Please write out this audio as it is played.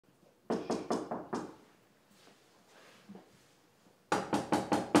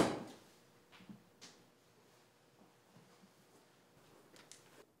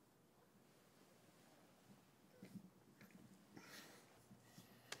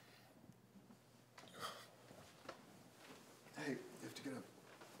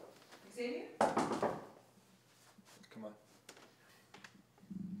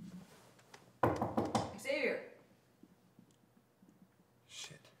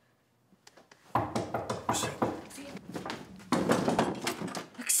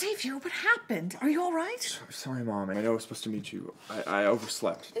Xavier, what happened? Are you all right? Sorry, Mom. I know I was supposed to meet you. I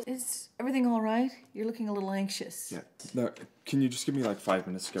overslept. Is everything all right? You're looking a little anxious. Yeah. No, can you just give me like 5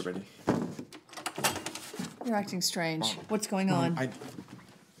 minutes to get ready? You're acting strange. Mom, What's going Mom, on?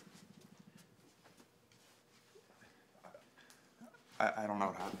 I don't know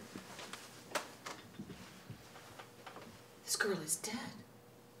what happened. This girl is dead.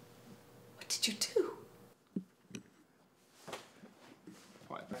 What did you do?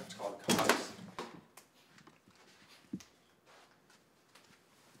 What? I have to call the cops.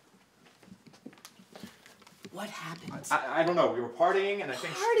 What happened? I don't know. We were partying and I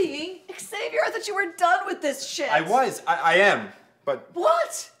think... Partying? Xavier, I thought you were done with this shit. I am. But...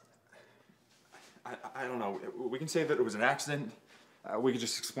 What? I don't know. We can say that it was an accident. We could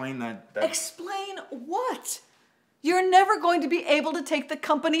just explain that... Explain what? You're never going to be able to take the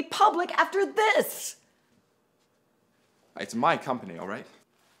company public after this. It's my company, all right?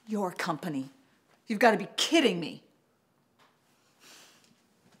 Your company. You've got to be kidding me.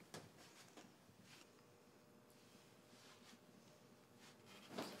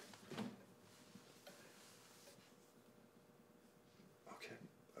 Okay.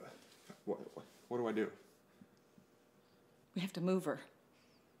 What do I do? We have to move her.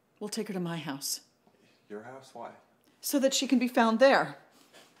 We'll take her to my house. Your house? Why? So that she can be found there.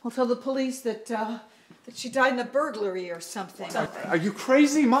 We'll tell the police that she died in a burglary or something. Are you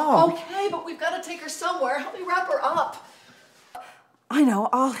crazy, Mom? Okay, but we've got to take her somewhere. Help me wrap her up. I know,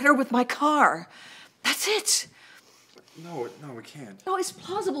 I'll hit her with my car. That's it. No, we can't. No, it's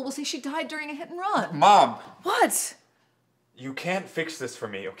plausible. We'll say she died during a hit and run. Mom! What? You can't fix this for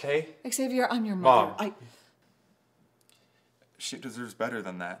me, okay? Xavier, I'm your mother. Mom. She deserves better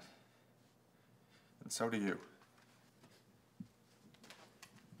than that. And so do you.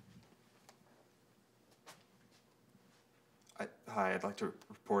 Hi, I'd like to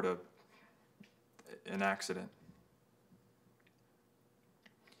report an accident.